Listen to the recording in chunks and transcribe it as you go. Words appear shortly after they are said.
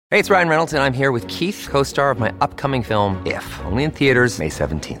Hey, it's Ryan Reynolds, and I'm here with Keith, co-star of my upcoming film, If, only in theaters May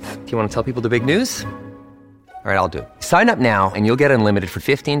 17th. Do you want to tell people the big news? All right, I'll do it. Sign up now and you'll get unlimited for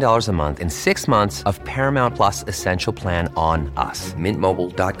 $15 a month and 6 months of Paramount Plus Essential Plan on us.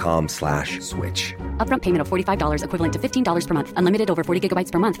 MintMobile.com/switch. Upfront payment of $45 equivalent to $15 per month. Unlimited over 40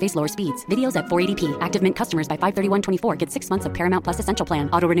 gigabytes per month. Face lower speeds. Videos at 480p. Active Mint customers by 531.24 get 6 months of Paramount Plus Essential Plan.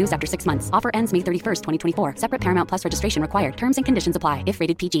 Auto renews after 6 months. Offer ends May 31st, 2024. Separate Paramount Plus registration required. Terms and conditions apply if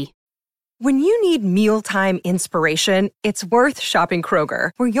rated PG. When you need mealtime inspiration, it's worth shopping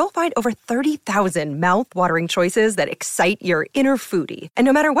Kroger, where you'll find over 30,000 mouth-watering choices that excite your inner foodie. And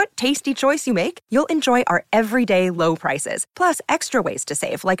no matter what tasty choice you make, you'll enjoy our everyday low prices, plus extra ways to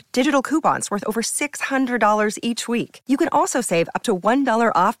save, like digital coupons worth over $600 each week. You can also save up to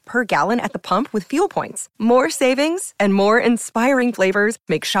 $1 off per gallon at the pump with fuel points. More savings and more inspiring flavors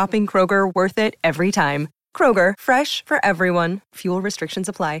make shopping Kroger worth it every time. Kroger, fresh for everyone. Fuel restrictions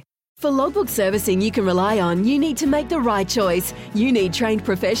apply. For logbook servicing you can rely on, you need to make the right choice. You need trained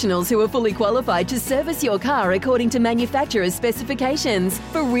professionals who are fully qualified to service your car according to manufacturer's specifications.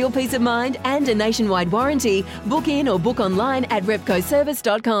 For real peace of mind and a nationwide warranty, book in or book online at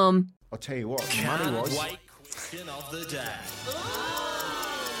repcoservice.com. I'll tell you what, money-wise... Question of the day.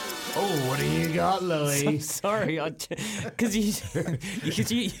 Oh, what do you got, Louis? Sorry, because you said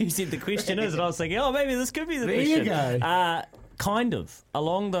the question is, and I was thinking, oh, maybe this could be the There question. you go. Kind of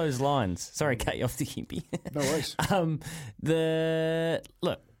along those lines. Sorry, cut you off the Kempy. No worries.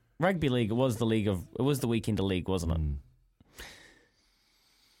 Rugby league. It was the weekend of league, wasn't it?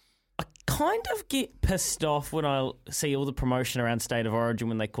 I kind of get pissed off when I see all the promotion around State of Origin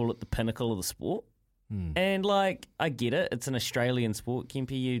when they call it the pinnacle of the sport. And I get it. It's an Australian sport,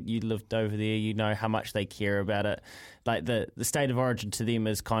 Kempy. You lived over there. You know how much they care about it. Like the State of Origin to them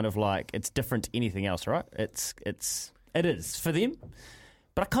is kind of like it's different to anything else, right? It is for them.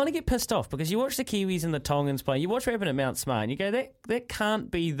 But I kind of get pissed off because you watch the Kiwis and the Tongans play. You watch what happened at Mount Smart and you go, that can't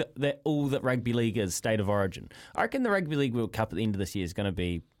be that all that rugby league is, State of Origin. I reckon the Rugby League World Cup at the end of this year is going to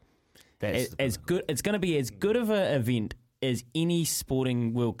be as good. It's going to be as good of an event as any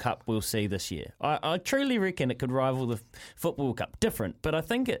sporting World Cup we'll see this year. I truly reckon it could rival the Football World Cup. Different, but I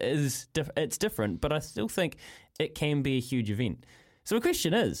think it is. It's different, but I still think it can be a huge event. So the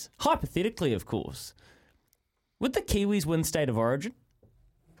question is, hypothetically, of course, would the Kiwis win State of Origin?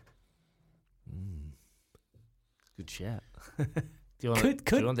 Good shout. Do you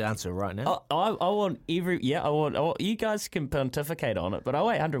want the answer right now? I want I want you guys can pontificate on it, but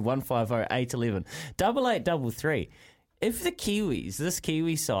 0800 150 811 8833. If the Kiwis, this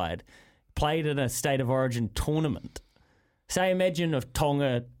Kiwi side, played in a State of Origin tournament, say imagine if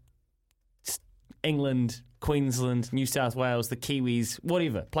Tonga, England, Queensland, New South Wales, the Kiwis,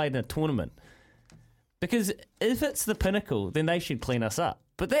 whatever, played in a tournament. Because if it's the pinnacle, then they should clean us up.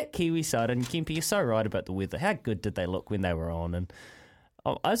 But that Kiwi side, and Kempy, you're so right about the weather. How good did they look when they were on? And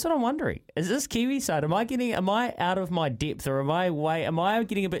that's what I'm wondering. Is this Kiwi side, am I out of my depth, or am I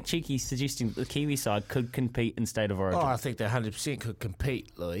getting a bit cheeky suggesting that the Kiwi side could compete in State of Origin? Oh, I think they 100% could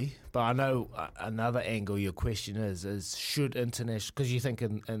compete, Louis. But I know another angle your question is should international, because you think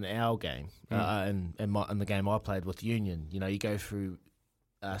in our game, in the game I played with Union, you go through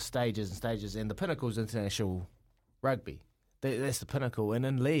stages and stages, and the pinnacle is international rugby. That's the pinnacle. And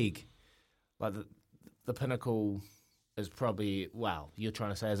in league, like the pinnacle is probably, you're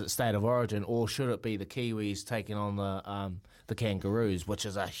trying to say, is it State of Origin, or should it be the Kiwis taking on the Kangaroos, which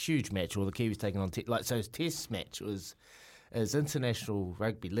is a huge match, or the Kiwis taking on so his test match is international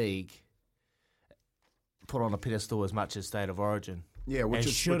rugby league put on a pedestal as much as State of Origin. Yeah, which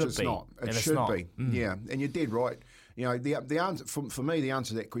is not. It should be. Yeah, and you're dead right. The answer for me, the answer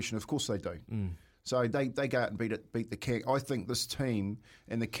to that question, of course they do. So they go out and beat the Kangaroos. I think this team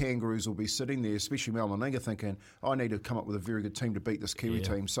and the Kangaroos will be sitting there, especially Mal Meninga, thinking, I need to come up with a very good team to beat this Kiwi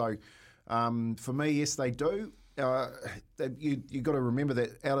team. So for me, yes, they do. You got to remember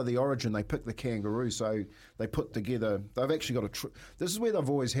that out of the Origin, they picked the Kangaroos, so they put together. They've actually got this is where they've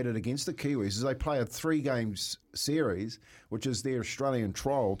always had it against the Kiwis. Is they play a 3-game series, which is their Australian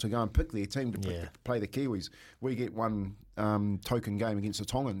trial to go and pick their team to play the Kiwis. We get one token game against the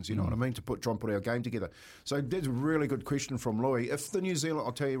Tongans. You know what I mean? To try and put our game together. So that's a really good question from Louis. If the New Zealand,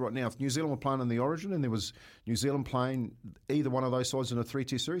 I'll tell you right now, if New Zealand were playing in the Origin and there was New Zealand playing either one of those sides in a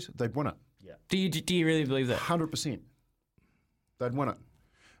 3-test series, they'd win it. Yeah. Do you really believe that? 100%. They'd win it.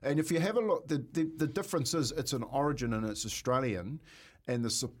 And if you have a look, the difference is it's an Origin and it's Australian, and the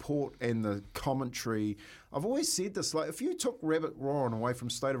support and the commentary. I've always said this, like if you took Rabbit Warren away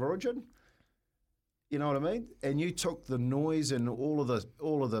from State of Origin, you know what I mean? And you took the noise and all of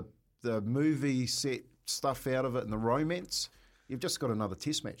the movie set stuff out of it and the romance, you've just got another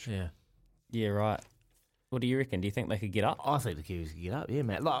test match. Yeah, right. What do you reckon? Do you think they could get up? I think the Kiwis could get up, yeah,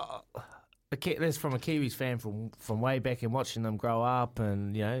 Matt. Like, that's from a Kiwis fan from way back and watching them grow up,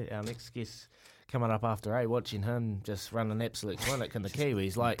 and, you know, our next guest coming up after 8, watching him just run an absolute clinic in the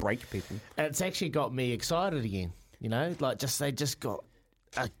Kiwis. Like, break people. It's actually got me excited again, you know? Like, they just got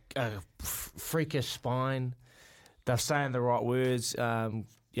a freakish spine. They're saying the right words.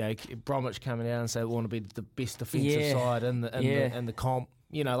 You know, Bromwich coming out and say we want to be the best defensive side in the comp.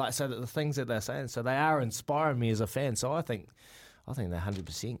 You know, like, so that the things that they're saying, so they are inspiring me as a fan. So I think they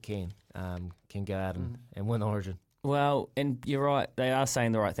 100% can go out and win Origin. Well, and you're right, they are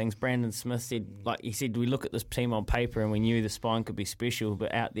saying the right things. Brandon Smith said, like he said, we look at this team on paper and we knew the spine could be special,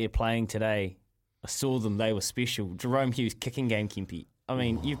 but out there playing today, I saw them, they were special. Jerome Hughes kicking game, Kempy. I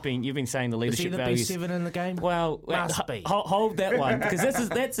mean, you've been saying the leadership values. Is he the best 7 in the game? Well, hold that one,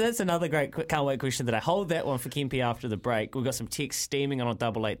 because that's another great can't wait question today. Hold that one for Kempy after the break. We've got some text steaming on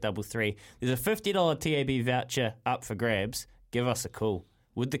 8833. There's a $50 TAB voucher up for grabs. Give us a call.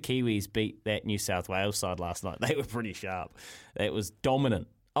 Would the Kiwis beat that New South Wales side last night? They were pretty sharp. It was dominant.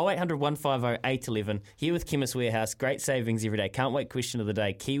 0800 150 811. Here with Chemist Warehouse. Great savings every day. Can't wait question of the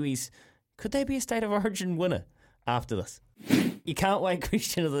day. Kiwis, could they be a State of Origin winner after this? You can't wait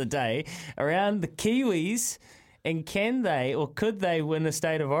question of the day around the Kiwis, and can they or could they win a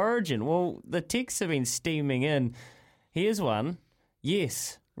State of Origin? Well, the texts have been steaming in. Here's one.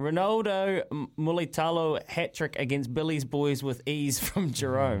 Yes. Ronaldo Mulitalo hat-trick against Billy's boys with ease from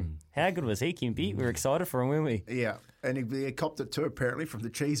Jerome. How good was he, Kempy? We were excited for him, weren't we? Yeah, and he copped it too, apparently, from the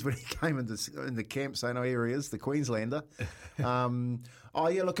Cheese when he came in the camp saying, oh, here he is, the Queenslander.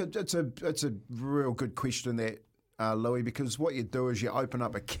 Look, it's a real good question, that, Louis, because what you do is you open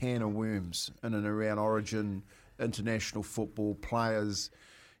up a can of worms in and around Origin, international football, players.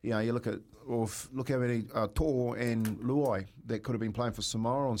 You know, you look how many To'o and Luai that could have been playing for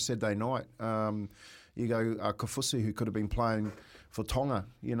Samoa on Saturday night. You go Kafusi, who could have been playing for Tonga.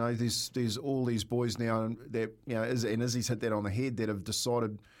 You know, there's all these boys now that, you know, and Izzy's hit that on the head, that have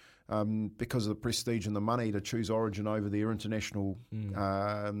decided because of the prestige and the money to choose Origin over their international.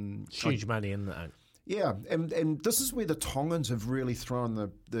 Huge money in that. Yeah, and this is where the Tongans have really thrown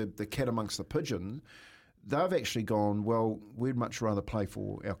the cat amongst the pigeon. They've actually gone, well, we'd much rather play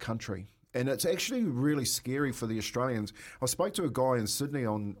for our country. And it's actually really scary for the Australians. I spoke to a guy in Sydney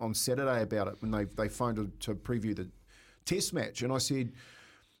on Saturday about it when they phoned to preview the test match. And I said,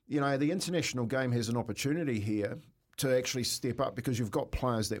 you know, the international game has an opportunity here to actually step up, because you've got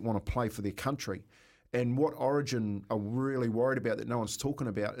players that want to play for their country. And what Origin are really worried about that no one's talking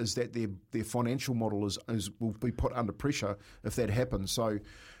about is that their financial model will be put under pressure if that happens. So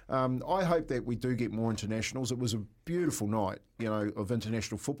I hope that we do get more internationals. It was a beautiful night, you know, of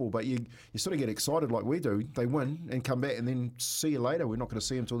international football, but you sort of get excited like we do. They win and come back and then see you later. We're not going to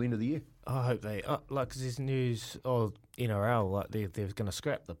see them until the end of the year. I hope they, because there's news of NRL, like they're going to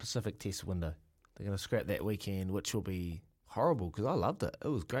scrap the Pacific Test window. They're going to scrap that weekend, which will be horrible, because I loved it. It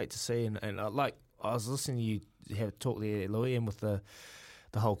was great to see, and I was listening to you have talk there, Louis, and with the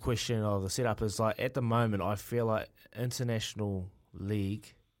whole question of the setup is like, at the moment, I feel like international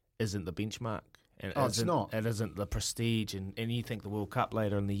league isn't the benchmark. And it's not. It isn't the prestige, and you think the World Cup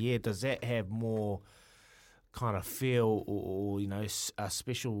later in the year, does that have more kind of feel or you know, a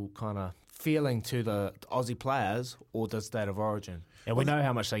special kind of feeling to the Aussie players, or does State of Origin? And we know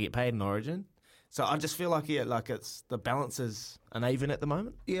how much they get paid in Origin. So I just feel like it's the balance is uneven at the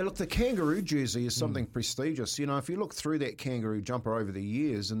moment. Yeah, look, the kangaroo jersey is something prestigious. You know, if you look through that kangaroo jumper over the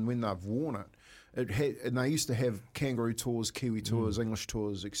years and when they've worn and they used to have kangaroo tours, Kiwi tours, English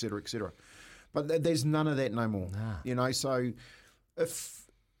tours, etc., etc. But there's none of that no more. Nah. You know, so if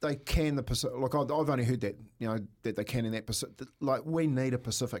they can the Pacific, like I've only heard that, you know, that they can in that Pacific. Like, we need a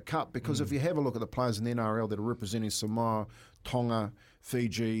Pacific Cup, because if you have a look at the players in the NRL that are representing Samoa, Tonga,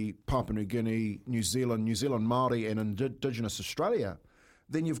 Fiji, Papua New Guinea, New Zealand Māori and Indigenous Australia,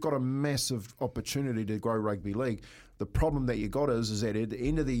 then you've got a massive opportunity to grow rugby league. The problem that you got is that at the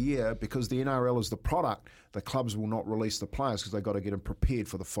end of the year, because the NRL is the product, the clubs will not release the players because they've got to get them prepared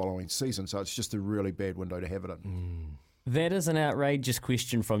for the following season. So it's just a really bad window to have it in. That is an outrageous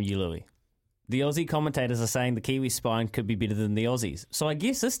question from you, Louis. The Aussie commentators are saying the Kiwi spine could be better than the Aussies. So I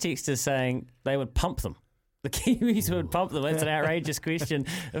guess this text is saying they would pump them. The Kiwis would pump them. That's an outrageous question.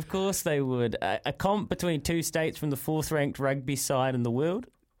 Of course they would. A comp between two states from the 4th-ranked rugby side in the world.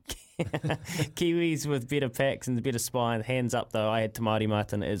 Kiwis with better packs and better spine. Hands up, though. I had Tamari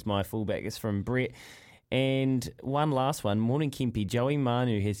Martin as my fullback. It's from Brett. And one last one. Morning, Kempy. Joey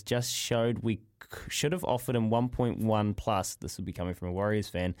Manu has just showed we should have offered him 1.1 plus. This would be coming from a Warriors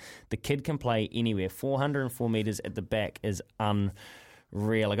fan. The kid can play anywhere. 404 metres at the back is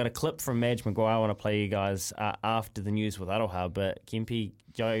unreal. I got a clip from Madge Maguire I want to play you guys after the news with Aroha, but Kempi,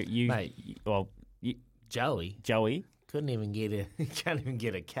 Joe, Joey couldn't even get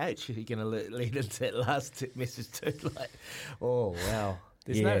a coach. You're going to lead into that last message too. Like, oh wow.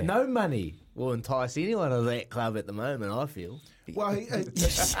 There's no money will entice anyone of that club at the moment, I feel. Well,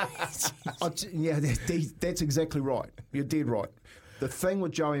 that's exactly right. You're dead right. The thing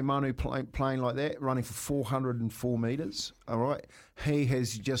with Joey Manu playing like that, running for 404 metres, all right, he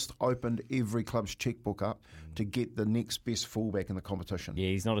has just opened every club's checkbook up to get the next best fullback in the competition. Yeah,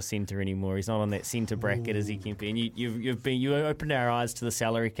 he's not a centre anymore. He's not on that centre bracket as he can be. And you opened our eyes to the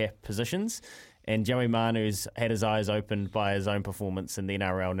salary cap positions. And Joey Manu's had his eyes opened by his own performance, and the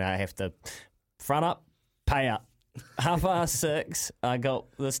NRL now have to front up, pay up. 6:30, I got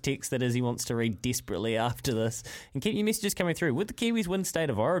this text that Izzy wants to read desperately after this. And keep your messages coming through. Would the Kiwis win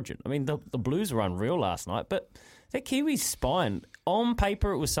State of Origin? I mean, the Blues were unreal last night, but that Kiwis spine, on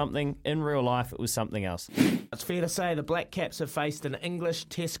paper it was something, in real life it was something else. It's fair to say the Black Caps have faced an English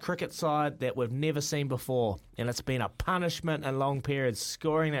Test cricket side that we've never seen before, and it's been a punishment in long periods,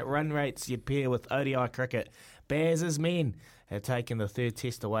 scoring at run rates you'd pair with ODI cricket. Baz's men have taken the third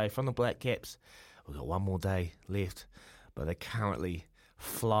Test away from the Black Caps. We've got one more day left, but they're currently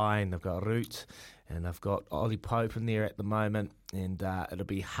flying. They've got Root and they've got Ollie Pope in there at the moment, and it'll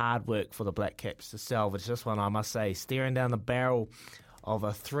be hard work for the Black Caps to salvage this one, I must say. Staring down the barrel of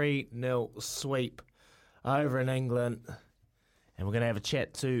a 3-0 sweep over in England. And we're going to have a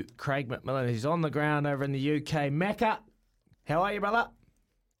chat to Craig McMillan. He's on the ground over in the UK. Macca, how are you, brother?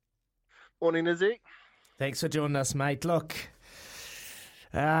 Morning, Izzy. Thanks for joining us, mate. Look,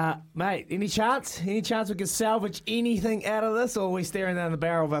 mate, any chance we can salvage anything out of this, or are we staring down the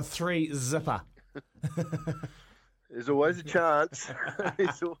barrel of a 3-zipper? There's always a chance.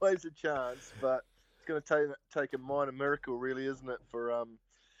 There's always a chance, but it's going to take a minor miracle, really, isn't it, for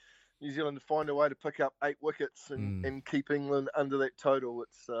New Zealand to find a way to pick up 8 wickets and keep England under that total. It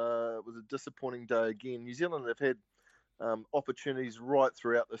was a disappointing day again. New Zealand have had opportunities right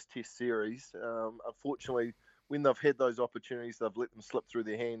throughout this Test series. Unfortunately, when they've had those opportunities, they've let them slip through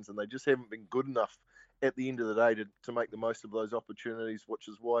their hands, and they just haven't been good enough at the end of the day to make the most of those opportunities, which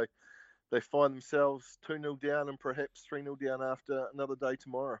is why they find themselves 2-0 down and perhaps 3-0 down after another day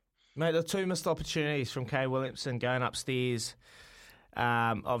tomorrow. Mate, the 2 missed opportunities from Kay Williamson going upstairs.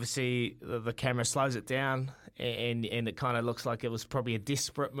 Obviously, the camera slows it down, and it kind of looks like it was probably a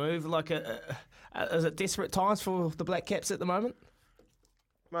desperate move. Is it desperate times for the Black Caps at the moment?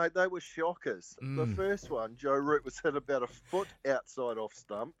 Mate, they were shockers. The first one, Joe Root was hit about a foot outside off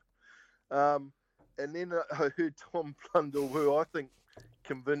stump. And then I heard Tom Blundell, who I think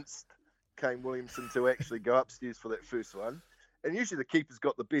convinced Kane Williamson to actually go upstairs for that first one. And usually the keeper's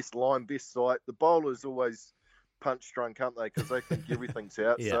got the best line, best sight. The bowler's always punch drunk, aren't they? Because they think everything's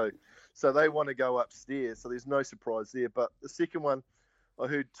out. Yeah. So they want to go upstairs. So there's no surprise there. But the second one, I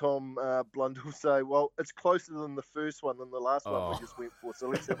heard Tom Blundell say, well, it's closer than the first one than the last one we just went for, so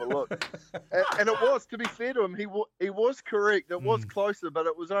let's have a look. and it was, to be fair to him, he was correct. It was closer, but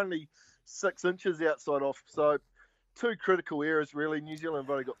it was only 6 inches outside off. So 2 critical errors, really. New Zealand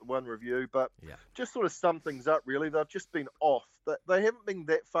have only got the 1 review, but just sort of sum things up, really. They've just been off. They haven't been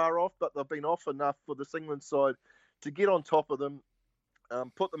that far off, but they've been off enough for this England side to get on top of them,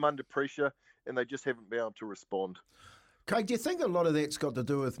 put them under pressure, and they just haven't been able to respond. Craig, do you think a lot of that's got to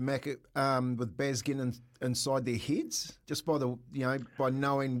do with with Baz getting inside their heads, just by by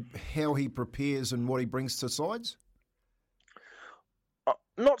knowing how he prepares and what he brings to sides?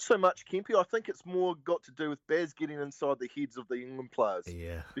 Not so much, Kempy. I think it's more got to do with Baz getting inside the heads of the England players.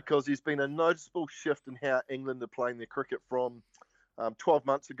 Yeah. Because there's been a noticeable shift in how England are playing their cricket from 12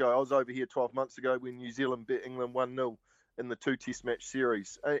 months ago. I was over here 12 months ago when New Zealand beat England 1-0 in the 2 Test match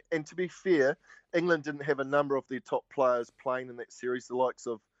series. And to be fair, England didn't have a number of their top players playing in that series. The likes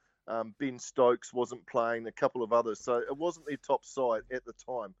of Ben Stokes wasn't playing, a couple of others. So it wasn't their top side at the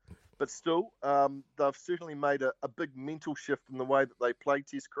time. But still, they've certainly made a big mental shift in the way that they play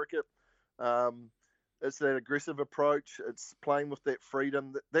Test cricket. It's that aggressive approach. It's playing with that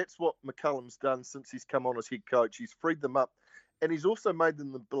freedom. That's what McCullum's done since he's come on as head coach. He's freed them up. And he's also made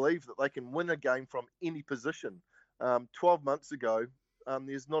them believe that they can win a game from any position. 12 months ago,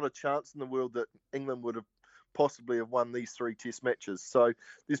 there's not a chance in the world that England would have possibly have won these 3 Test matches. So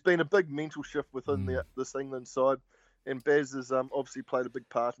there's been a big mental shift within this England side. And Baz has obviously played a big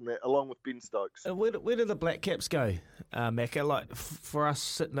part in that, along with Ben Stokes. Where do the Black Caps go, Macca? Like, for us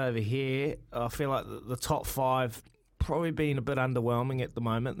sitting over here, I feel like the top 5 probably been a bit underwhelming at the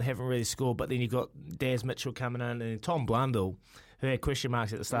moment. They haven't really scored, but then you've got Daz Mitchell coming in and Tom Blundell, who had question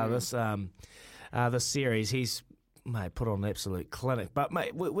marks at the start of this series. He's put on an absolute clinic. But,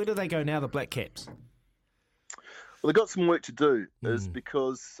 mate, where do they go now, the Black Caps? Well, they've got some work to do,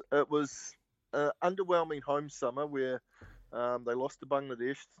 because it was an underwhelming home summer where they lost to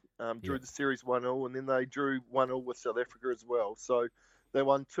Bangladesh, drew the series 1-0, and then they drew 1-0 with South Africa as well. So they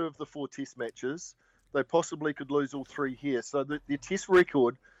won 2 of the 4 test matches. They possibly could lose all 3 here. So their test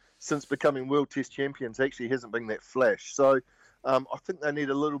record since becoming World Test Champions actually hasn't been that flash. So I think they need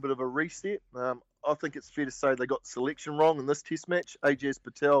a little bit of a reset. I think it's fair to say they got selection wrong in this test match. Ajaz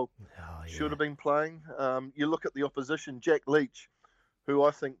Patel should have been playing. You look at the opposition, Jack Leach, who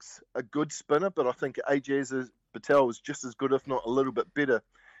I think's a good spinner, but I think Ajaz Patel is just as good, if not a little bit better,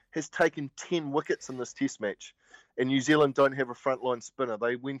 has taken 10 wickets in this test match. And New Zealand don't have a frontline spinner.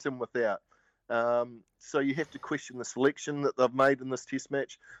 They went in without. So you have to question the selection that they've made in this test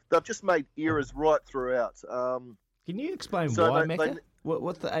match. They've just made errors right throughout. Can you explain why, Macca?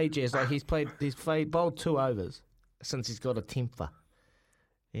 What the Ajaz, like he's bowled 2 overs since he's got a temper.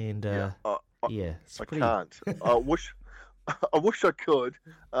 And I can't. I wish I could.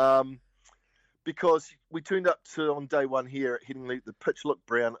 Because we turned up on day 1 here at Headingley, the pitch looked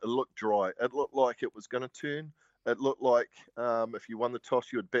brown, it looked dry. It looked like it was going to turn. It looked like if you won the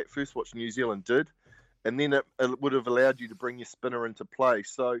toss, you would bat first, which New Zealand did. And then it would have allowed you to bring your spinner into play.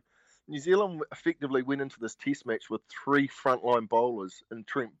 So New Zealand effectively went into this test match with 3 frontline bowlers, in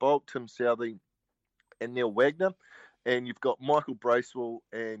Trent Boult, Tim Southee and Neil Wagner. And you've got Michael Bracewell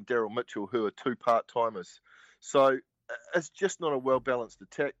and Daryl Mitchell, who are 2 part-timers. So it's just not a well-balanced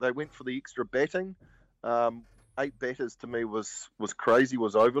attack. They went for the extra batting. 8 batters to me was crazy,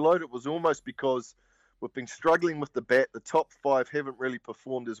 was overload. It was almost because we've been struggling with the bat. The top 5 haven't really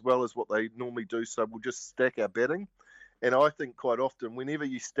performed as well as what they normally do, so we'll just stack our batting. And I think quite often, whenever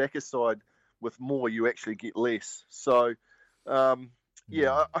you stack a side with more, you actually get less. So, I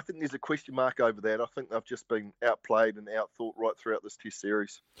think there's a question mark over that. I think they've just been outplayed and outthought right throughout this test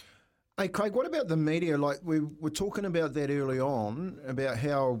series. Hey, Craig, what about the media? Like, we were talking about that early on, about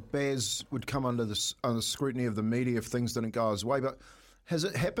how Baz would come under the scrutiny of the media if things didn't go his way. But has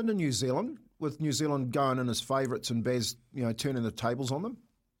it happened in New Zealand, with New Zealand going in as favourites and Baz, turning the tables on them?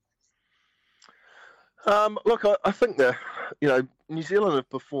 Look, I think that, New Zealand have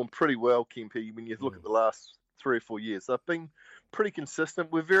performed pretty well, Kempe, when you look at the last 3 or 4 years. They've been pretty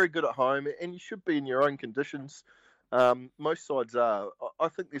consistent. We're very good at home, and you should be in your own conditions. Most sides are. I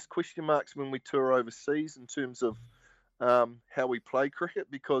think there's question marks when we tour overseas in terms of how we play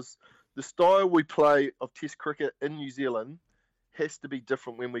cricket, because the style we play of Test cricket in New Zealand has to be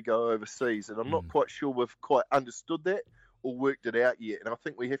different when we go overseas. And I'm not quite sure we've quite understood that or worked it out yet. And I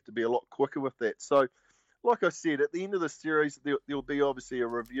think we have to be a lot quicker with that. So, like I said, at the end of the series, there'll be obviously a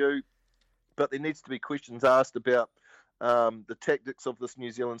review, but there needs to be questions asked about the tactics of this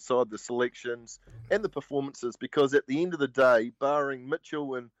New Zealand side, the selections, and the performances, because at the end of the day, barring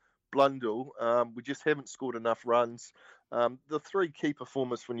Mitchell and Blundell, we just haven't scored enough runs. The 3 key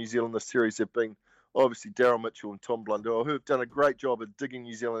performers for New Zealand this series have been obviously Daryl Mitchell and Tom Blundell, who have done a great job of digging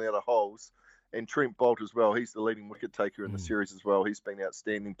New Zealand out of holes, and Trent Boult as well. He's the leading wicket taker in the series as well. He's been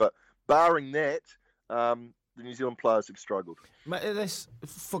outstanding. But barring that, the New Zealand players have struggled.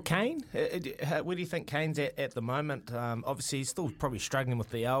 For Kane, where do you think Kane's at the moment? Obviously, he's still probably struggling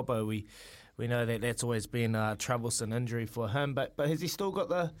with the elbow. We know that's always been a troublesome injury for him. But has he still got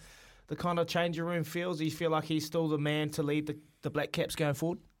the kind of changing room feels? Do you feel like he's still the man to lead the Black Caps going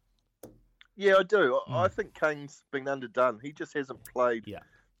forward? Yeah, I do. I think Kane's been underdone. He just hasn't played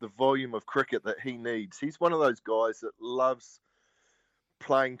the volume of cricket that he needs. He's one of those guys that loves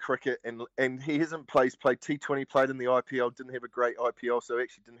playing cricket, and he hasn't played T20, played in the IPL, didn't have a great IPL, so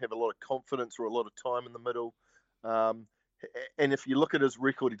actually didn't have a lot of confidence or a lot of time in the middle. And if you look at his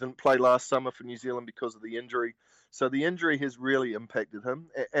record, he didn't play last summer for New Zealand because of the injury. So the injury has really impacted him.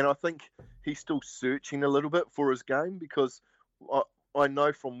 And I think he's still searching a little bit for his game, because I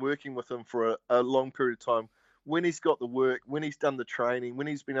know from working with him for a long period of time, when he's got the work, when he's done the training, when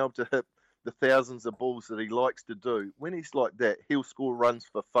he's been able to hit the thousands of balls that he likes to do, when he's like that, he'll score runs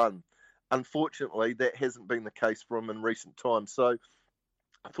for fun. Unfortunately, that hasn't been the case for him in recent times. So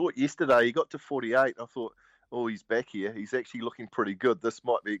I thought yesterday he got to 48. I thought, oh, he's back here. He's actually looking pretty good. This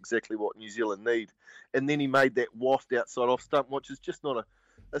might be exactly what New Zealand need. And then he made that waft outside off stump, which is just not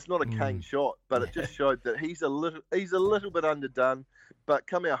a Kane shot, but it just showed that he's a little bit underdone. But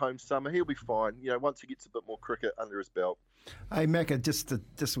come our home summer, he'll be fine. Once he gets a bit more cricket under his belt. Hey, Macca, just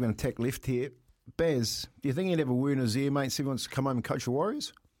we're going to tack left here. Baz, do you think he'd have a word in his ear, mate, if he wants to come home and coach the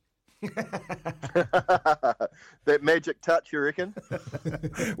Warriors? That magic touch, you reckon?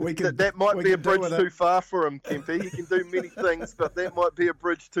 That might be a bridge too far for him, Kempy. He can do many things, but that might be a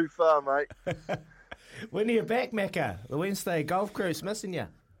bridge too far, mate. When are you back, Macca? The Wednesday golf cruise missing you.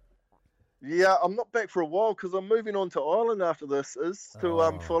 Yeah, I'm not back for a while because I'm moving on to Ireland after this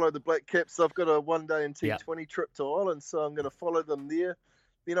to follow the Black Caps. I've got a one-day and T20 trip to Ireland, so I'm going to follow them there.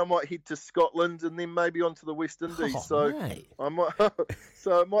 Then I might head to Scotland and then maybe on to the West Indies. Mate. I might,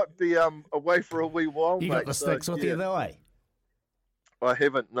 so it might be away for a wee while. You mate. Got the sticks with you though, eh? I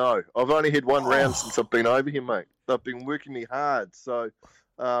haven't. No, I've only had one round since I've been over here, mate. They've been working me hard, so.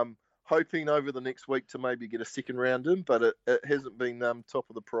 Hoping over the next week to maybe get a second round in, but it hasn't been top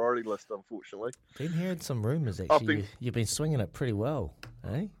of the priority list, unfortunately. Been hearing some rumours, actually. You've been swinging it pretty well,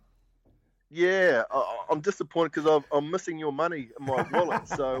 eh? Yeah, I'm disappointed because I'm missing your money in my wallet,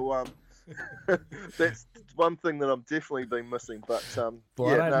 so that's one thing that I've definitely been missing. But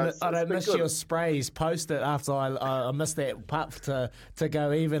I don't miss your sprays. Post it after I missed that putt to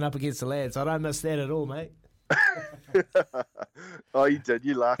go even up against the lads. I don't miss that at all, mate. Oh, you did.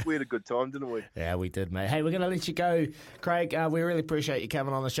 You laughed. We had a good time, didn't we? Yeah, we did, mate. Hey, we're going to let you go, Craig. We really appreciate you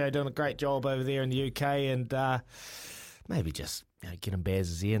coming on the show, doing a great job over there in the UK, and maybe just get him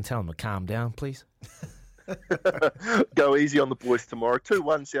Baz's ear and tell him to calm down, please. Go easy on the boys tomorrow.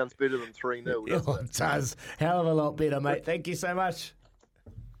 2-1 sounds better than 3-0. It does. Hell of a lot better, mate. Thank you so much.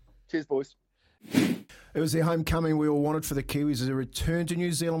 Cheers, boys. It was their homecoming we all wanted for the Kiwis as they returned to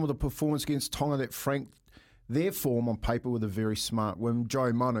New Zealand with a performance against Tonga that franked their form on paper with a very smart win.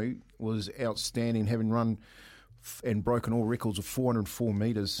 Joe Manu was outstanding, having run and broken all records of 404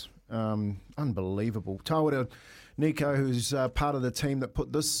 metres. Unbelievable. Tawera Nico, who's part of the team that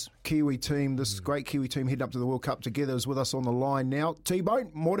put this Kiwi team, this great Kiwi team heading up to the World Cup together, is with us on the line now.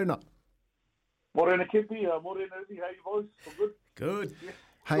 T-Bone, morena. Morena, Kempy. Morena, Izzy. How you boys? All good? Good. Yes.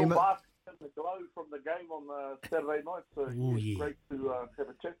 Hey, the glow from the game on Saturday night, so it's great to have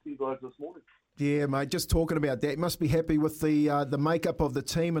a chat to you guys this morning. Yeah, mate, just talking about that. You must be happy with the makeup of the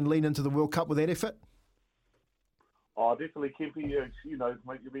team and lean into the World Cup with that effort? Oh, definitely, Kempy. You know,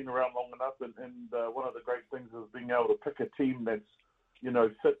 mate, you've been around long enough, and one of the great things is being able to pick a team that's,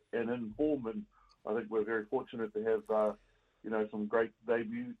 fit and in form, and I think we're very fortunate to have, some great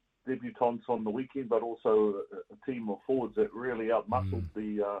debutants on the weekend, but also a team of forwards that really outmuscled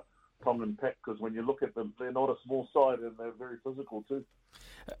the Tongan pack, because when you look at them, they're not a small side and they're very physical too.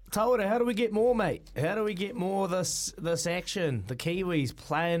 Tawera, how do we get more, mate? How do we get more of this action? The Kiwis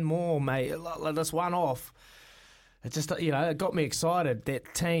playing more, mate. Like this one off. It just, it got me excited.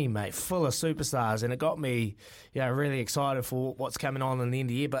 That team, mate, full of superstars, and it got me, really excited for what's coming on in the end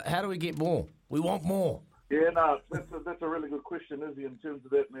of the year. But how do we get more? We want more. Yeah, no, that's a really good question, Izzy, in terms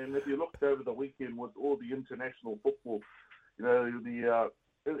of that, man. If you looked over the weekend with all the international football, our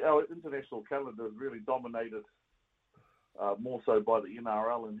international calendar is really dominated more so by the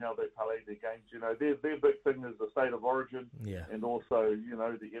NRL and how they play their games. Their big thing is the state of origin and also,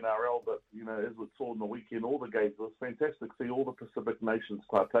 the NRL. But, as we saw in the weekend, all the games, it was fantastic to see all the Pacific nations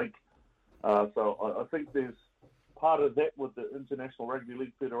partake. So I think there's part of that with the International Rugby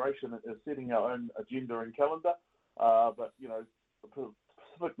League Federation is setting our own agenda and calendar. But, the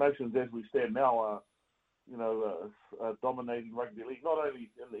Pacific nations, as we stand now, are dominating rugby league, not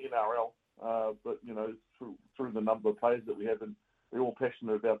only in the NRL, but, through the number of players that we have, and they're all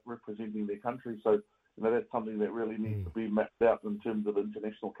passionate about representing their country. So, that's something that really needs to be mapped out in terms of the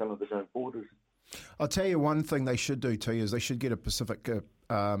international calendar going forward. I'll tell you one thing they should do, T, is they should get a Pacific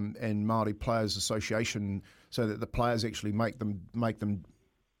and Māori Players Association so that the players actually make them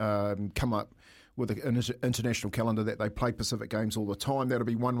come up with an international calendar that they play Pacific games all the time. That'll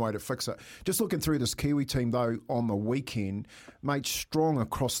be one way to fix it. Just looking through this Kiwi team, though, on the weekend, made strong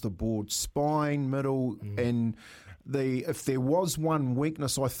across the board, spine, middle, and if there was one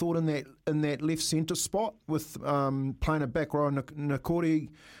weakness, I thought in that left centre spot with playing a back row Nakori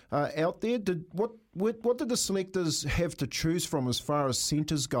out there. What did the selectors have to choose from as far as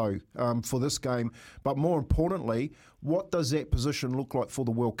centres go for this game? But more importantly, what does that position look like for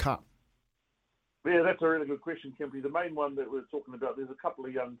the World Cup? Yeah, that's a really good question, Kempy. The main one that we're talking about, there's a couple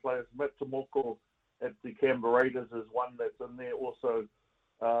of young players. Matt Tomoko at the Canberra Raiders is one that's in there. Also,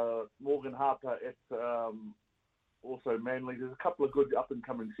 Morgan Harper at also Manly. There's a couple of good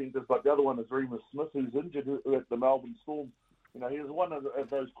up-and-coming centres, but the other one is Remus Smith, who's injured at the Melbourne Storm. He's one of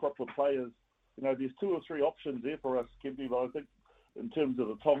those crop of players. There's two or three options there for us, Kempy, but I think in terms of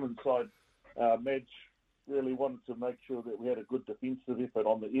the Tongan side, Madge really wanted to make sure that we had a good defensive effort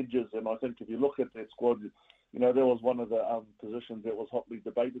on the edges, and I think if you look at that squad, that was one of the positions that was hotly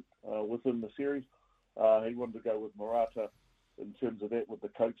debated within the series. He wanted to go with Murata in terms of that with the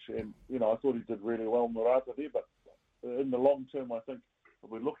coach. And, I thought he did really well in Murata there. But in the long term, I think if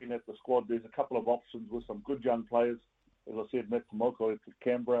we're looking at the squad, there's a couple of options with some good young players. As I said, Matt Tomoko at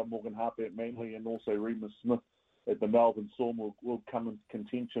Canberra, Morgan Harper at Manly, and also Remus Smith at the Melbourne Storm will come in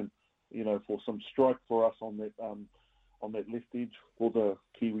contention, for some strike for us on that left edge for the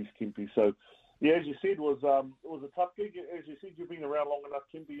Kiwis, Kempi. So, yeah, as you said, it was a tough gig. As you said, you've been around long enough,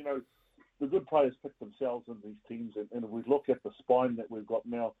 Kempi. The good players pick themselves in these teams, and if we look at the spine that we've got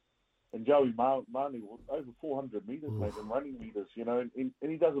now, and Joey Manu, over 400 metres, mate, in running metres, and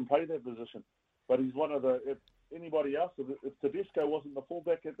he doesn't play that position. But he's one of if anybody else, if Tedesco wasn't the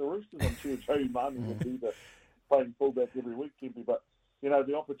fullback at the Roosters, I'm sure Joey Manu would be playing fullback every week, Kempi. But,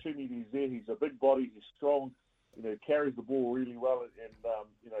 the opportunity is there. He's a big body, he's strong, carries the ball really well, and,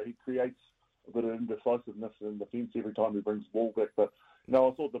 he creates a bit of indecisiveness in defence every time he brings the ball back. But,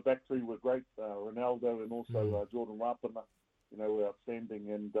 I thought the back three were great, Ronaldo and also Jordan Rapana, were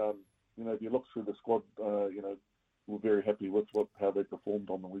outstanding. And, if you look through the squad, we're very happy with how they performed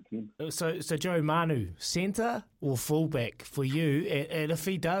on the weekend. So Joe Manu, centre or fullback for you? And if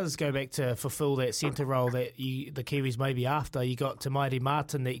he does go back to fulfil that centre role that the Kiwis may be after, you got Tamaiti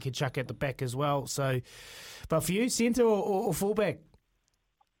Martin that you could chuck at the back as well. So, but for you, centre or fullback?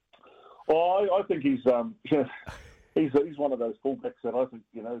 Well, I think he's one of those fullbacks that I think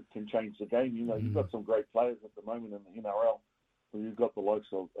can change the game. You've got some great players at the moment in the NRL. You've got the likes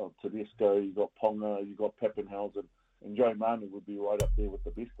of Tedesco, you've got Ponga, you've got Pappenhausen, and Joe Manu would be right up there with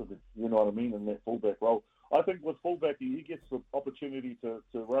the best of them, you know what I mean, in that fullback role. I think with fullback, he gets the opportunity to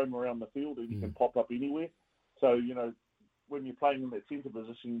roam around the field and he can pop up anywhere. So, when you're playing in that centre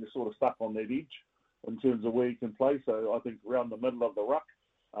position, you're sort of stuck on that edge in terms of where he can play. So I think around the middle of the ruck,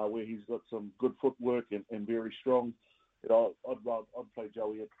 where he's got some good footwork and very strong, I'd play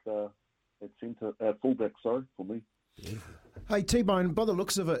Joey at centre, fullback, for me. Hey, T-Bone, by the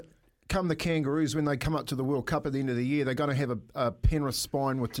looks of it, come the Kangaroos, when they come up to the World Cup at the end of the year, they're going to have a Penrith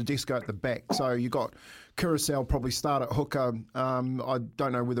spine with Tedesco at the back. So you got Curacao probably start at hooker. I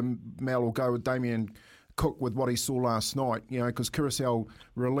don't know whether Mal will go with Damien Cook with what he saw last night, because Curacao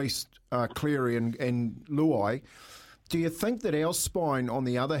released Cleary and Luai. Do you think that our spine, on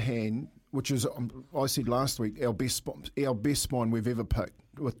the other hand, which is, I said last week, our best spine we've ever picked,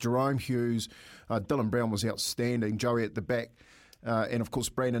 with Jerome Hughes, Dylan Brown was outstanding, Joey at the back, and of course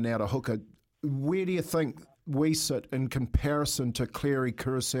Brandon out a hooker. Where do you think we sit in comparison to Cleary,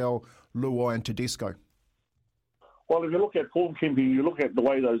 Curacao, Luai and Tedesco? Well, if you look at form, Kempi, you look at the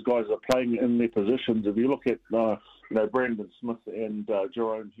way those guys are playing in their positions. If you look at Brandon Smith and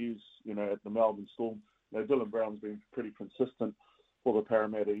Jerome Hughes, at the Melbourne Storm, Dylan Brown's been pretty consistent for the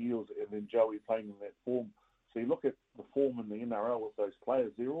Parramatta Eels, and then Joey playing in that form. So you look at the form in the NRL with those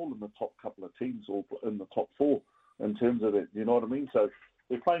players, they're all in the top couple of teams or in the top four in terms of it, you know what I mean? So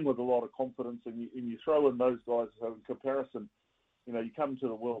they're playing with a lot of confidence, and you throw in those guys. So in comparison, you come to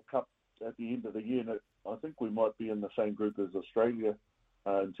the World Cup at the end of the year, and I think we might be in the same group as Australia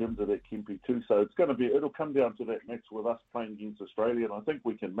in terms of that Kempi too. So it'll come down to that match with us playing against Australia, and I think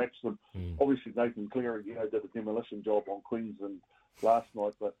we can match them. Obviously, Nathan Cleary, did a demolition job on Queensland last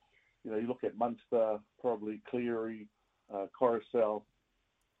night, but you look at Munster, probably Cleary, Coruscant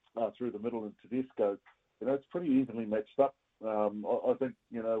through the middle, and Tedesco. It's pretty evenly matched up. I think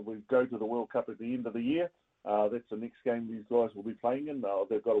we go to the World Cup at the end of the year. That's the next game these guys will be playing in.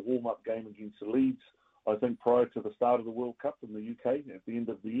 They've got a warm-up game against the Leeds, I think, prior to the start of the World Cup in the UK at the end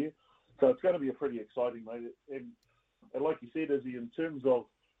of the year. So it's going to be a pretty exciting, mate. And like you said, Izzy, in terms of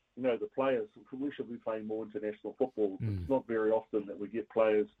the players, we should be playing more international football. It's not very often that we get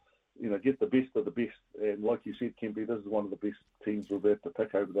players, get the best of the best. And like you said, Kempi, this is one of the best teams we've had to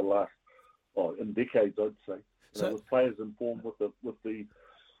pick over the last, in decades, I'd say. With players in form, with the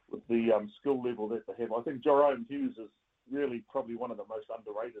skill level that they have. I think Jerome Hughes is really probably one of the most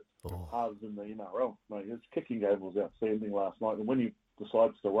underrated halves in the NRL. Mate, his kicking game was outstanding last night, and when he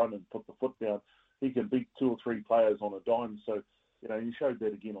decides to run and put the foot down, he can beat 2 or 3 players on a dime. So, he showed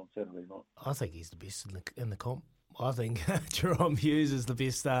that again on Saturday night. I think he's the best in the comp. I think Jerome Hughes is the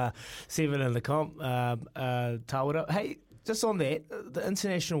best 7 in the comp. Tawara. Hey, just on that, the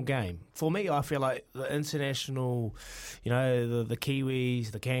international game. For me, I feel like the international, the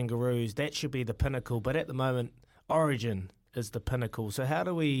Kiwis, the Kangaroos, that should be the pinnacle. But at the moment, Origin is the pinnacle. So how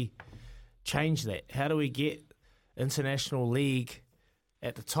do we change that? How do we get international league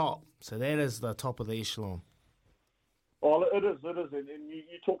at the top? So that is the top of the echelon. Well, it is. And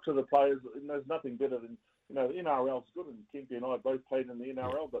you talk to the players, and there's nothing better than, the NRL's good, and Kempi and I both played in the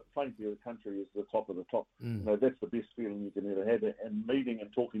NRL, but playing for your country is the top of the top. That's the best feeling you can ever have. And meeting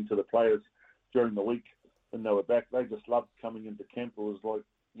and talking to the players during the week, and they were back. They just loved coming into camp. It was like,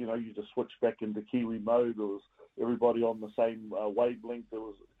 you know, you just switch back into Kiwi mode. It was everybody on the same wavelength. It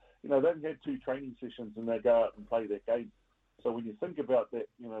was, you know, they had 2 training sessions and they go out and play their game. So when you think about that,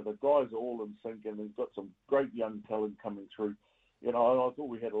 you know, the guys are all in sync and they've got some great young talent coming through. You know, I thought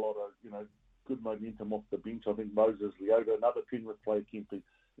we had a lot of, you know, good momentum off the bench. I think Moses Leota, another Penrith player, Kempe,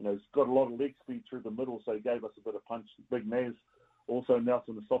 you know, he's got a lot of leg speed through the middle, so he gave us a bit of punch. Big Naz, also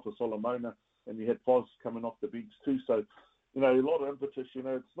Nelson Asofa Solomona, and you had Foz coming off the bench too. So, you know, a lot of impetus. You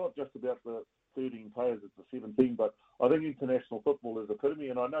know, it's not just about the 13 players, it's the 17, but I think international football is epitome,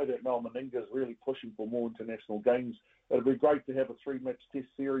 and I know that Mal Meninga is really pushing for more international games. It'd be great to have a 3-match test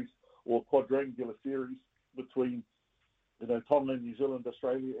series or quadrangular series between, you know, Tonga, New Zealand,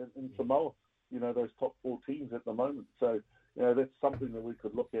 Australia, and Samoa, you know, those top 4 teams at the moment. So, you know, that's something that we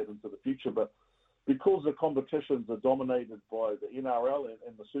could look at into the future. But because the competitions are dominated by the NRL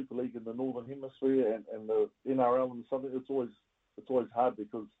and the Super League in the Northern Hemisphere and the NRL and something, it's always hard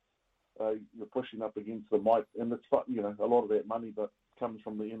because you're pushing up against the might, and it's, you know, a lot of that money but comes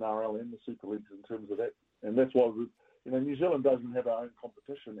from the NRL and the Super Leagues in terms of that. And that's why you know, New Zealand doesn't have our own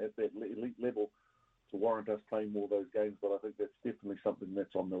competition at that elite level to warrant us playing more of those games, but I think that's definitely something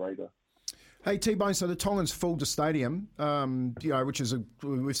that's on the radar. Hey, T-Bone, so the Tongans filled the stadium, you know, which is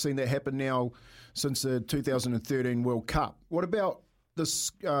we've seen that happen now since the 2013 World Cup. What about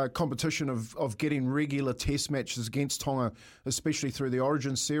this competition of getting regular test matches against Tonga, especially through the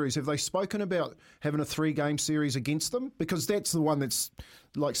Origin series? Have they spoken about having a 3-game series against them? Because that's the one that's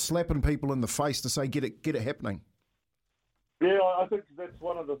like slapping people in the face to say, get it happening. Yeah, I think that's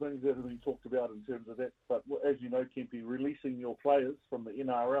one of the things that have been talked about in terms of that. But as you know, Kempe, releasing your players from the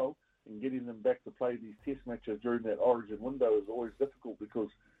NRL and getting them back to play these test matches during that Origin window is always difficult because,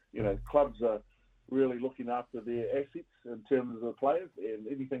 you know, clubs are really looking after their assets in terms of the players, and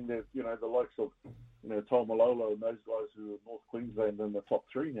anything that, you know, the likes of, you know, Tom Malolo and those guys who are North Queensland in the top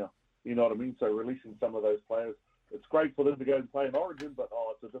 3 now, you know what I mean? So releasing some of those players, it's great for them to go and play in Origin, but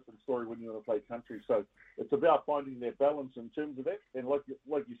it's a different story when you want to play country. So it's about finding their balance in terms of that. And like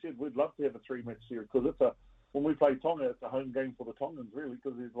you said, we'd love to have a 3-match series because when we play Tonga, it's a home game for the Tongans, really,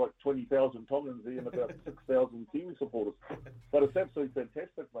 because there's like 20,000 Tongans there and about 6,000 Kiwi supporters. But it's absolutely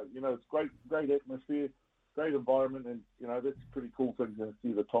fantastic, mate. You know, it's great atmosphere, great environment, and, you know, that's a pretty cool thing to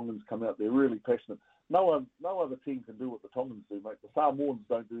see the Tongans come out there really passionate. No other team can do what the Tongans do, mate. The Samoans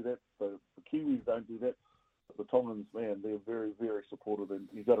don't do that. The Kiwis don't do that. The Tongans, man, they're very, very supportive, and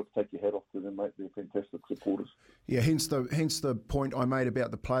you've got to take your hat off to them, mate. They're fantastic supporters. Yeah, hence the point I made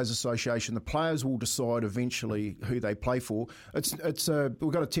about the Players Association. The players will decide eventually who they play for. It's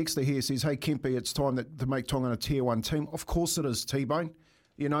we've got a texter here says, "Hey Kempe, it's time to make Tonga a Tier 1 team." Of course it is, T-Bone.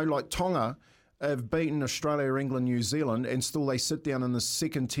 You know, like Tonga have beaten Australia, England, New Zealand, and still they sit down in the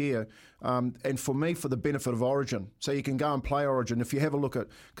second tier. And for me, for the benefit of Origin. So you can go and play Origin. If you have a look at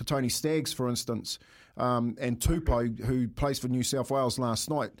Katoni Staggs, for instance, and Tupou, who plays for New South Wales last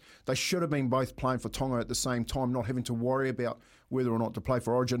night, they should have been both playing for Tonga at the same time, not having to worry about whether or not to play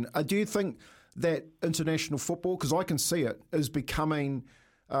for Origin. Do you think that international football, because I can see it, is becoming,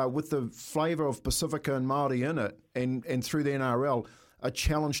 with the flavour of Pacifica and Māori in it, and through the NRL, a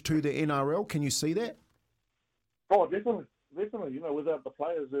challenge to the NRL? Can you see that? Oh, definitely. You know, without the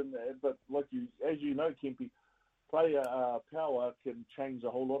players in there, but as you know, Kempe, player power can change a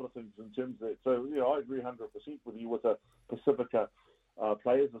whole lot of things in terms of that. So, you know, I agree 100% with you with the Pacifica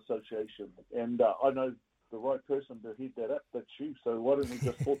Players Association, and I know the right person to head that up. That's you. So why don't we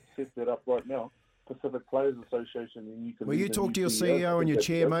just set that up right now, Pacific Players Association, and you can. Well, you talk to your CEO and your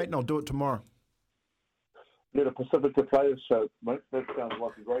chair, mate, and I'll do it tomorrow. Yeah, the Pacifica Players Show, mate. That sounds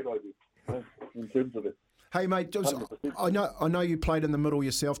like a great idea in terms of it. Hey, mate, I know you played in the middle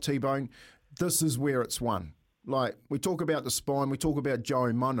yourself, T-Bone. This is where it's won. Like, we talk about the spine, we talk about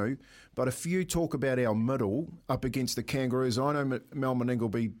Joe Manu, but if you talk about our middle up against the Kangaroos, I know Mal Meninga will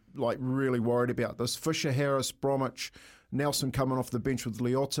be, like, really worried about this. Fisher, Harris, Bromwich, Nelson coming off the bench with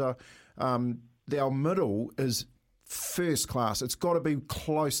Leota. Our middle is first class. It's got to be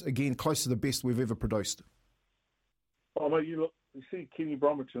close to the best we've ever produced. Oh, mate, you see Kenny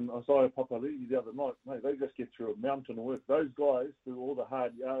Bromwich and Isaiah Papali'i the other night, mate, they just get through a mountain of work. Those guys do all the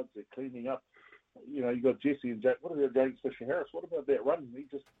hard yards, they're cleaning up. You know, you got Jesse and Jack. What about James Fisher Harris? What about that run? He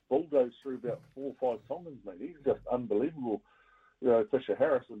just bulldozed through about 4 or 5 Tongans, mate. He's just unbelievable, you know, Fisher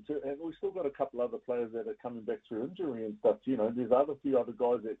Harris. And we've still got a couple other players that are coming back through injury and stuff. You know, there's a few other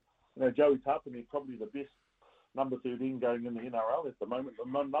guys that, you know, Joey Tapine, probably the best number 13 going in the NRL at the moment.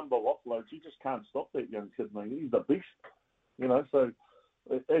 The number of offloads, you just can't stop that young kid, mate. He's a beast, you know. So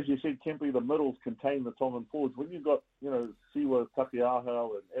as you said, Kempy, the middles contain the Tongan forwards. When you've got, Siwa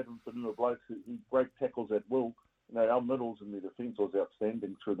Takiahau and Adam Whanua-Blakes who break tackles at will, our middles in the defence was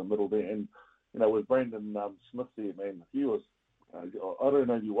outstanding through the middle there. And, with Brandon Smith there, man, he was, I don't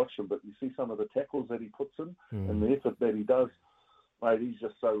know if you watch him, but you see some of the tackles that he puts in and the effort that he does. Mate, he's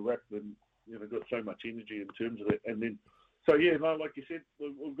just so rapid and, got so much energy in terms of it. And then, like you said,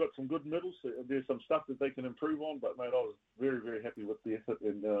 we've got some good middles. There's some stuff that they can improve on, but, mate, I was very, very happy with the effort.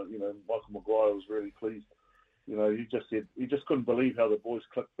 And, Michael Maguire was really pleased. He just said he just couldn't believe how the boys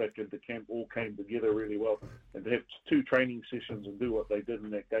clicked back into camp, all came together really well. And to have 2 training sessions and do what they did in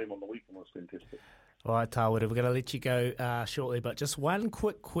that game on the weekend was fantastic. All right, Tāwera, we're going to let you go shortly, but just one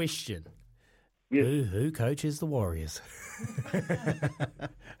quick question. Yes. Who coaches the Warriors?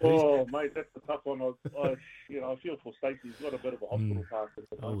 Oh, mate, that's a tough one. I feel for Stacey. He's got a bit of a hospital pass at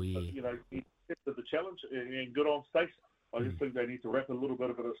the moment. But, he accepted the challenge, and good on Stacey. I just think they need to wrap a little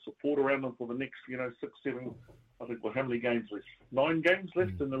bit of support around them for the next, 6, 7, I think, how many games left? 9 games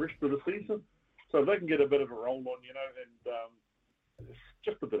left in the rest of the season. So if they can get a bit of a roll on, and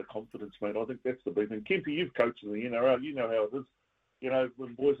just a bit of confidence, mate. I think that's the big thing. Kempy, you've coached in the NRL. You know how it is.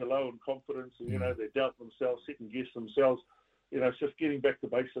 When boys are low in confidence, and, they doubt themselves, second-guess themselves, it's just getting back to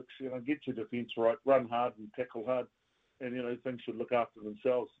basics. Get your defence right, run hard and tackle hard, and, things should look after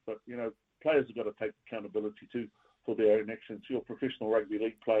themselves. But, players have got to take accountability too for their own actions. You're a professional rugby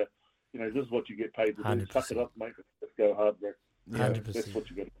league player. This is what you get paid to do. 100%. Suck it up, mate. Let's go hard, bro. 100%. That's what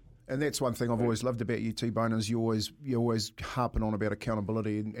you got to do. And that's one thing I've always loved about you, T-Bone, is you're always harping on about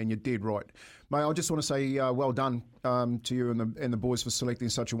accountability, and you're dead right. Mate, I just want to say well done to you and the boys for selecting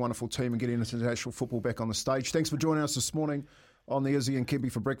such a wonderful team and getting international football back on the stage. Thanks for joining us this morning on the Izzy and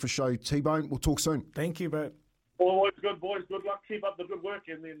Kempy for Breakfast show. T-Bone, we'll talk soon. Thank you, bro. Always good, boys. Good luck. Keep up the good work,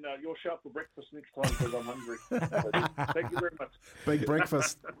 and then you'll shout for breakfast next time because I'm hungry. Thank you very much. Big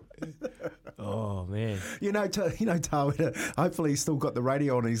breakfast. Oh, man. Tāwera, hopefully he's still got the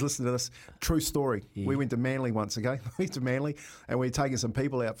radio on and he's listening to this. True story. Yeah. We went to Manly once ago. And we were taking some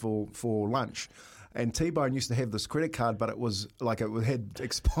people out for lunch. And T-Bone used to have this credit card, but it was like it had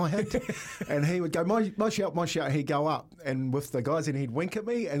expired. And he would go, my shout, he'd go up. And with the guys, and he'd wink at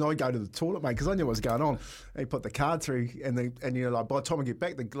me, and I'd go to the toilet, mate, because I knew what was going on. And he put the card through, and by the time I get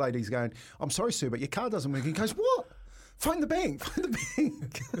back, the lady's going, I'm sorry, sir, but your card doesn't work. He goes, what? Phone the bank.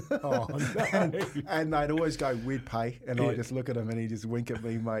 Oh, no. and they'd always go, we'd pay. And I'd just look at him, and he'd just wink at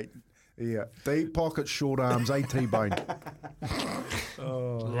me, mate. Yeah, deep pockets, short arms, T-Bone.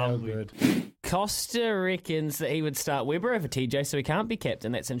 Oh, how good. Costa reckons that he would start Weber over TJ, so he can't be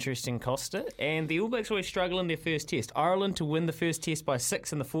captain. That's interesting, Costa. And the All Blacks always struggle in their first test. Ireland to win the first test by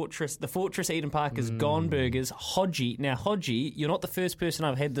 6 in the Fortress Eden Park is gone burgers. Hodgie. Now, Hodgie, you're not the first person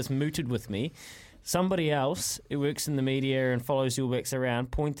I've had this mooted with me. Somebody else who works in the media and follows the All Blacks around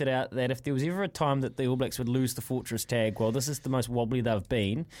pointed out that if there was ever a time that the All Blacks would lose the Fortress tag, well, this is the most wobbly they've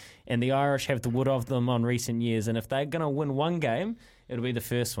been, and the Irish have the wood of them on recent years, and if they're going to win one game, it'll be the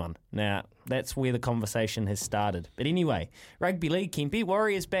first one. Now, that's where the conversation has started. But anyway, Rugby League, Kempy,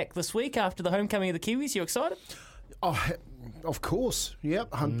 Warriors back this week after the homecoming of the Kiwis. You excited? Oh, of course, yep.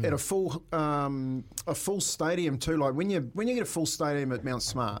 At a full stadium too. Like when you get a full stadium at Mount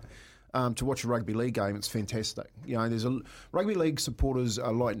Smart, to watch a rugby league game, it's fantastic. There's rugby league supporters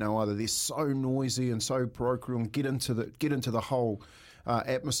are like no other. They're so noisy and so parochial and get into the whole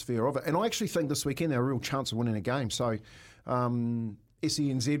atmosphere of it. And I actually think this weekend they're a real chance of winning a game. So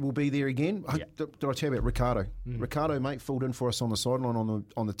SENZ will be there again. Yeah. Did I tell you about Ricardo? Ricardo, mate, filled in for us on the sideline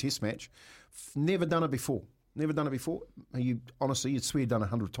on the test match. Never done it before. Honestly, you'd swear he'd done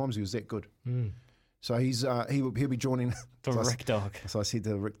 100 times. He was that good. So he'll be joining The Rick Dog. So I said to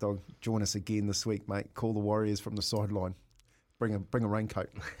the Rick Dog, join us again this week, mate. Call the Warriors from the sideline. Bring a raincoat.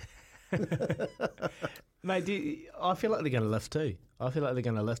 Mate, I feel like they're going to lift too.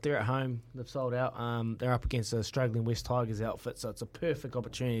 They're at home. They've sold out. They're up against a struggling West Tigers outfit, so it's a perfect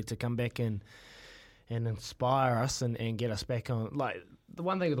opportunity to come back and inspire us and get us back on. Like, the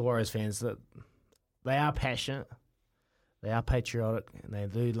one thing with the Warriors fans that they are passionate. They are patriotic, and they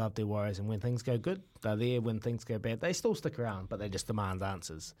do love their Warriors. And when things go good, they're there. When things go bad, they still stick around, but they just demand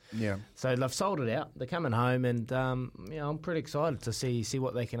answers. Yeah. So they've sold it out. They're coming home, and I'm pretty excited to see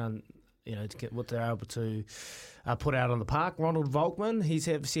what they can, to get what they're able to put out on the park. Ronald Volkman, he's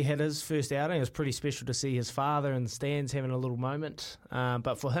obviously had his first outing. It was pretty special to see his father in the stands having a little moment.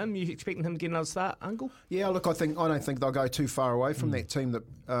 But for him, you expecting him to get another start, Uncle? Yeah, look, I don't think they'll go too far away from that team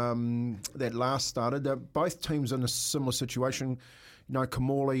that last started. Both teams in a similar situation.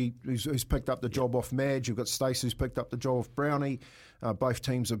 Kamali, who's picked up the job off Madge. You've got Stacey, who's picked up the job off Brownie. Both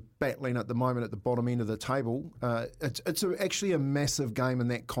teams are battling at the moment at the bottom end of the table. It's actually a massive game in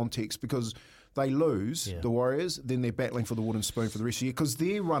that context because they lose, the Warriors, then they're battling for the wooden spoon for the rest of the year because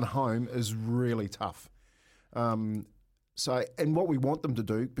their run home is really tough. And what we want them to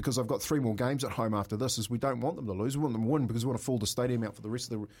do, because I've got 3 more games at home after this, is we don't want them to lose. We want them to win because we want to fill the stadium out for the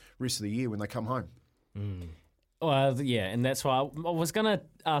rest of the year when they come home. Well, yeah, and that's why I was going to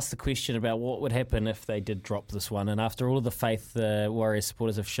ask the question about what would happen if they did drop this one. And after all of the faith the Warriors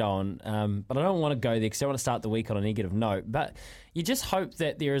supporters have shown, but I don't want to go there because I want to start the week on a negative note. But you just hope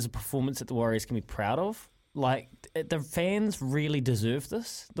that there is a performance that the Warriors can be proud of. Like, the fans really deserve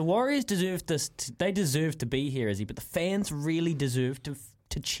this. The Warriors deserve this. They deserve to be here, Izzy, but the fans really deserve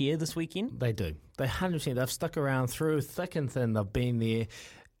to cheer this weekend. They do. They 100%. They've stuck around through thick and thin. They've been there.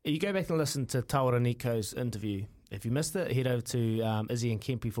 You go back and listen to Tawera Niko's interview. If you missed it, head over to Izzy and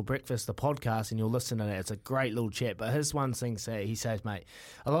Kempi for Breakfast, the podcast, and you'll listen to it. It's a great little chat. But his one thing, he says, mate,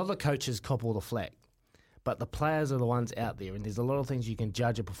 a lot of the coaches cop all the flack. But the players are the ones out there, and there's a lot of things you can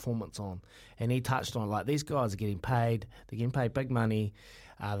judge a performance on. And he touched on, like, these guys are getting paid. They're getting paid big money.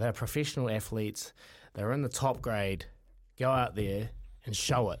 They're professional athletes. They're in the top grade. Go out there and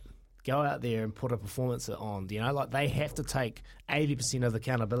show it. Go out there and put a performance on. You know, like, they have to take 80% of the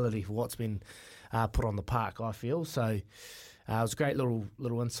accountability for what's been put on the park, I feel. So it was a great little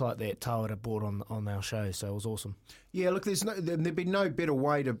insight that Tawera brought on our show, so it was awesome. Yeah, look, there'd be no better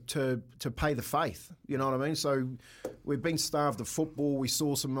way to pay the faith, you know what I mean? So we've been starved of football. We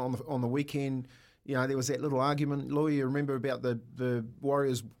saw some on the weekend. You know, there was that little argument, Louis, you remember about the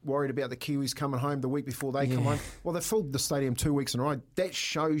Warriors worried about the Kiwis coming home the week before they come home? Well, they filled the stadium 2 weeks in a row. That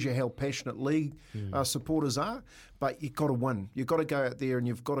shows you how passionate league supporters are, but you've got to win. You've got to go out there and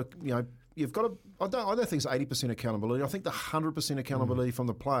you've got to, I don't think it's 80% accountability. I think the 100% accountability from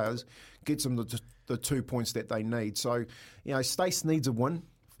the players gets them the 2 points that they need. So, you know, Stace needs a win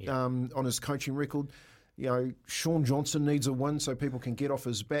on his coaching record. You know, Sean Johnson needs a win so people can get off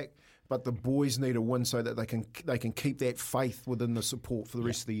his back. But the boys need a win so that they can keep that faith within the support for the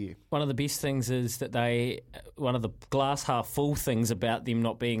rest of the year. One of the best things is that one of the glass half full things about them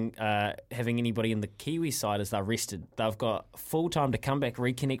not being having anybody in the Kiwi side is they're rested. They've got full time to come back,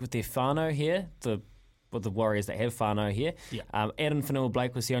 reconnect with their whānau here, with the Warriors that have whānau here. Yeah. Adam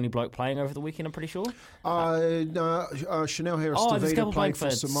Fanua-Blake was the only bloke playing over the weekend, I'm pretty sure. No, Chanel Harris-Davida played for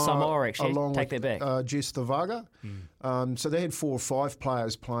Samoa actually. Along Take with that back. Jess Thavaga. So they had 4 or 5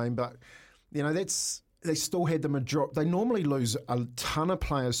 players playing, but you know they still had the majority. They normally lose a ton of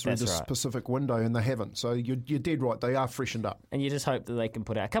players through this specific window, and they haven't. So you're dead right. They are freshened up. And you just hope that they can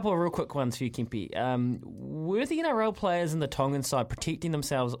put out a couple of real quick ones for you, Kempi. Were the NRL players in the Tongan side protecting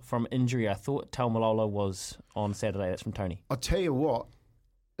themselves from injury? I thought Taumalolo was on Saturday. That's from Tony. I'll tell you what.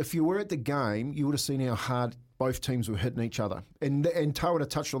 If you were at the game, you would have seen how hard both teams were hitting each other. And Tawera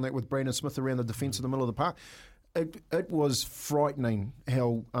touched on that with Brandon Smith around the defence in the middle of the park. It was frightening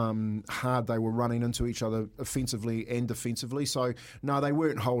how hard they were running into each other offensively and defensively. So no, they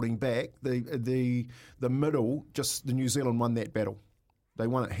weren't holding back. The middle, just the New Zealand won that battle. They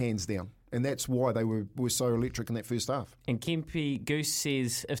won it hands down, and that's why they were so electric in that first half. And Kempi Goose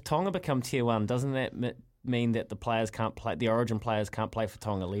says, if Tonga become Tier 1, doesn't that mean that the players can't play? The Origin players can't play for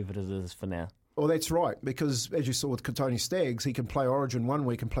Tonga. Leave it as it is for now. Well, that's right, because as you saw with Kotoni Staggs, he can play Origin one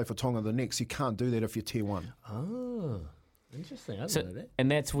week and play for Tonga the next. You can't do that if you're Tier 1. Oh, interesting. I didn't know that. And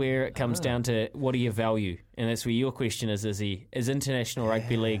that's where it comes down to what do you value? And that's where your question is International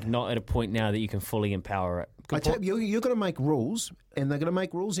Rugby League not at a point now that you can fully empower it? You're going to make rules, and they're going to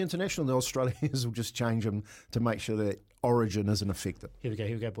make rules international. The Australians will just change them to make sure that Origin isn't affected. Here we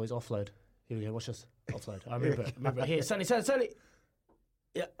go, boys. Offload. Here we go, watch this. Offload. I remember. Here, Sonny.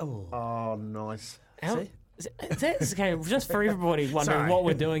 Yeah. Oh, nice. That's okay. Just for everybody wondering what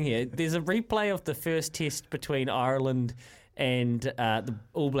we're doing here, there's a replay of the first test between Ireland and the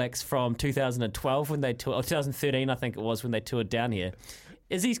All Blacks from 2012 when they toured, or 2013 I think it was when they toured down here.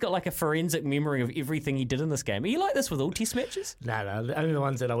 Izzy's got like a forensic memory of everything he did in this game. Are you like this with all test matches? No, only the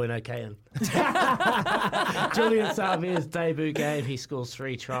ones that I went okay in. Julian Savier's debut game, he scores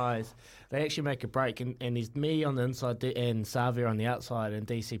 3 tries. They actually make a break, and it's me on the inside and Savier on the outside, and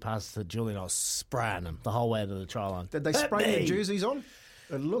DC passes to Julian. I was spraying him the whole way to the try line. Did they spray their jerseys on?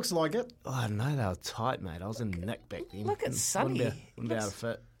 It looks like it. Oh, no, they were tight, mate. I was in the nick back then. Look at Sonny. Wouldn't be able to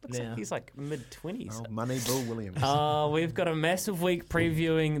fit. Looks like he's like mid-20s. Oh, money, Bill Williams. We've got a massive week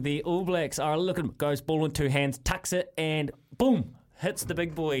previewing the All Blacks. Look at him. Goes ball in 2 hands, tucks it, and boom, hits the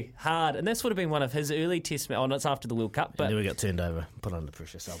big boy hard. And this would have been one of his early test matches. Oh, no, it's after the World Cup. But and then we got turned over, put under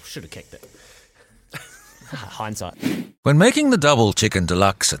pressure, so I should have kicked it. Hindsight. When making the double chicken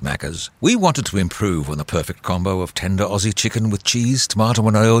deluxe at Macca's, we wanted to improve on the perfect combo of tender Aussie chicken with cheese, tomato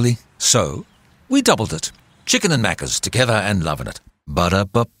and aioli. So, we doubled it. Chicken and Macca's, together and loving it.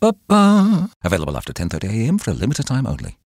 Ba-da-ba-ba-ba. Available after 10:30 a.m. for a limited time only.